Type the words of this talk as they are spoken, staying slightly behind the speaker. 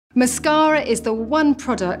Mascara is the one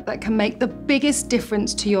product that can make the biggest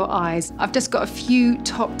difference to your eyes. I've just got a few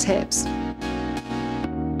top tips.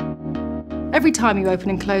 Every time you open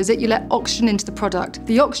and close it, you let oxygen into the product.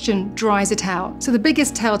 The oxygen dries it out. So the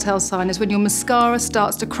biggest telltale sign is when your mascara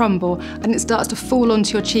starts to crumble and it starts to fall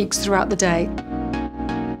onto your cheeks throughout the day.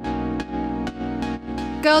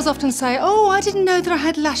 Girls often say, oh, I didn't know that I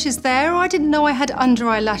had lashes there, or I didn't know I had under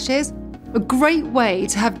eye lashes. A great way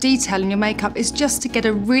to have detail in your makeup is just to get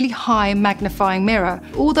a really high magnifying mirror.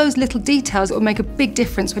 All those little details will make a big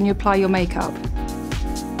difference when you apply your makeup.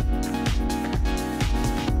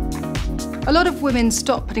 A lot of women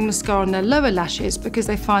stop putting mascara on their lower lashes because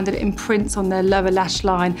they find that it imprints on their lower lash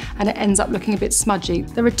line and it ends up looking a bit smudgy.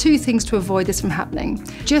 There are two things to avoid this from happening.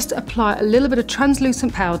 Just apply a little bit of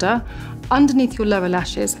translucent powder underneath your lower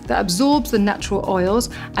lashes that absorbs the natural oils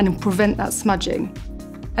and will prevent that smudging.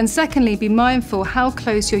 And secondly, be mindful how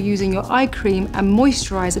close you're using your eye cream and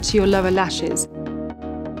moisturiser to your lower lashes.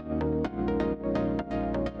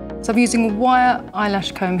 So I'm using a wire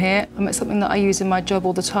eyelash comb here, and it's something that I use in my job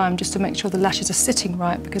all the time just to make sure the lashes are sitting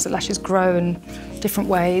right, because the lashes grow in different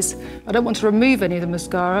ways. I don't want to remove any of the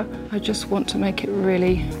mascara, I just want to make it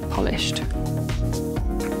really polished.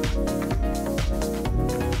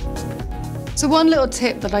 So one little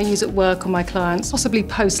tip that I use at work on my clients, possibly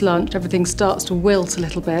post-lunch, everything starts to wilt a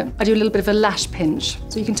little bit. I do a little bit of a lash pinch.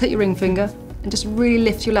 So you can take your ring finger and just really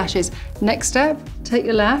lift your lashes. Next step, take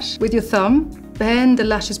your lash with your thumb, bend the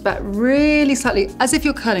lashes back really slightly, as if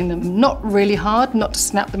you're curling them. Not really hard, not to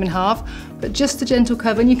snap them in half, but just a gentle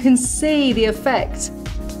curve, and you can see the effect.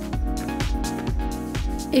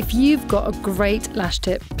 If you've got a great lash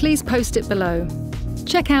tip, please post it below.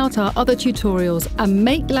 Check out our other tutorials and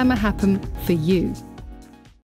make glamour happen for you.